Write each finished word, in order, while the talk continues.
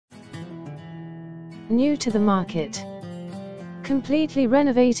New to the market. Completely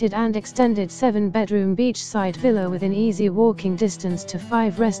renovated and extended 7-bedroom beachside villa within easy walking distance to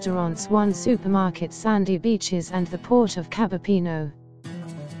 5 restaurants, 1 supermarket, sandy beaches and the port of Capopino.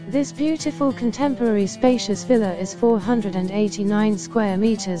 This beautiful contemporary spacious villa is 489 square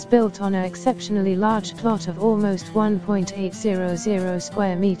meters, built on an exceptionally large plot of almost 1.800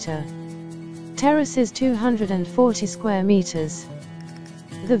 square meter. Terrace is 240 square meters.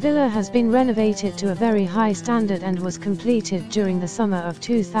 The villa has been renovated to a very high standard and was completed during the summer of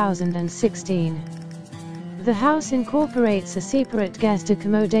 2016. The house incorporates a separate guest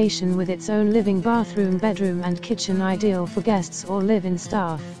accommodation with its own living bathroom, bedroom and kitchen, ideal for guests or live-in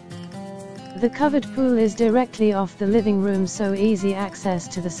staff. The covered pool is directly off the living room, so easy access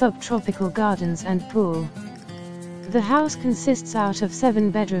to the subtropical gardens and pool. The house consists out of 7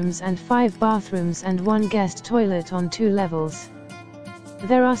 bedrooms and 5 bathrooms and 1 guest toilet on 2 levels.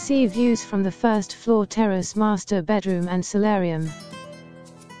 There are sea views from the first floor terrace, master bedroom and solarium.